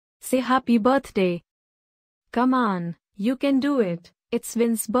say happy birthday. Come on, you can do it. It's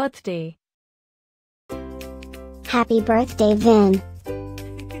Vin's birthday. Happy birthday, Vin.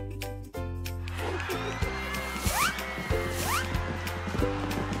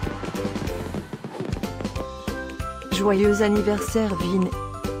 Joyeux anniversaire, Vin.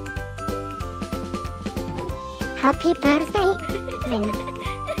 Happy birthday, Vin.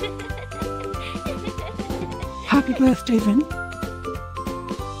 Happy birthday, Vin.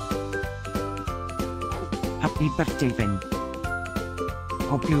 Happy birthday, Vin.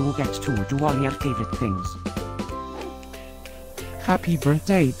 Hope you get to do all your favorite things. Happy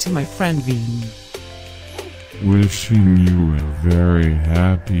birthday to my friend Vin. Wishing you a very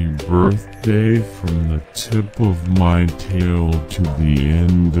happy birthday from the tip of my tail to the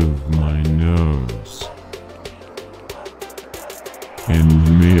end of my nose.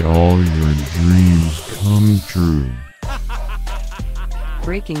 And may all your dreams come true.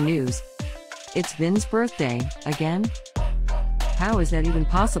 Breaking news. It's Vin's birthday, again? How is that even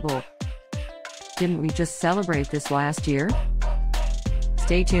possible? Didn't we just celebrate this last year?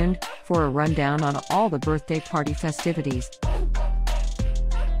 Stay tuned for a rundown on all the birthday party festivities.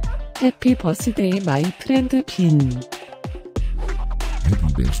 Happy birthday, my friend Vin.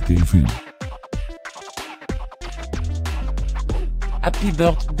 Happy birthday, Vin. Happy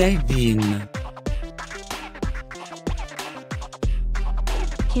birthday, Vin.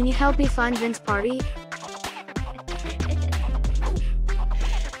 Can you help me find Vin's party?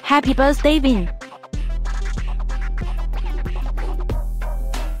 Happy birthday, Vin.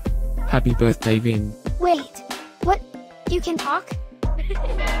 Happy birthday, Vin. Wait, what? You can talk?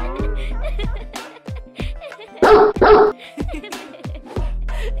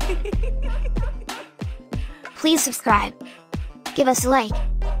 Please subscribe, give us a like,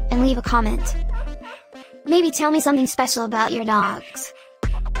 and leave a comment. Maybe tell me something special about your dogs.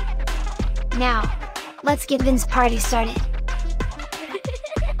 Now, let's get Vin's party started.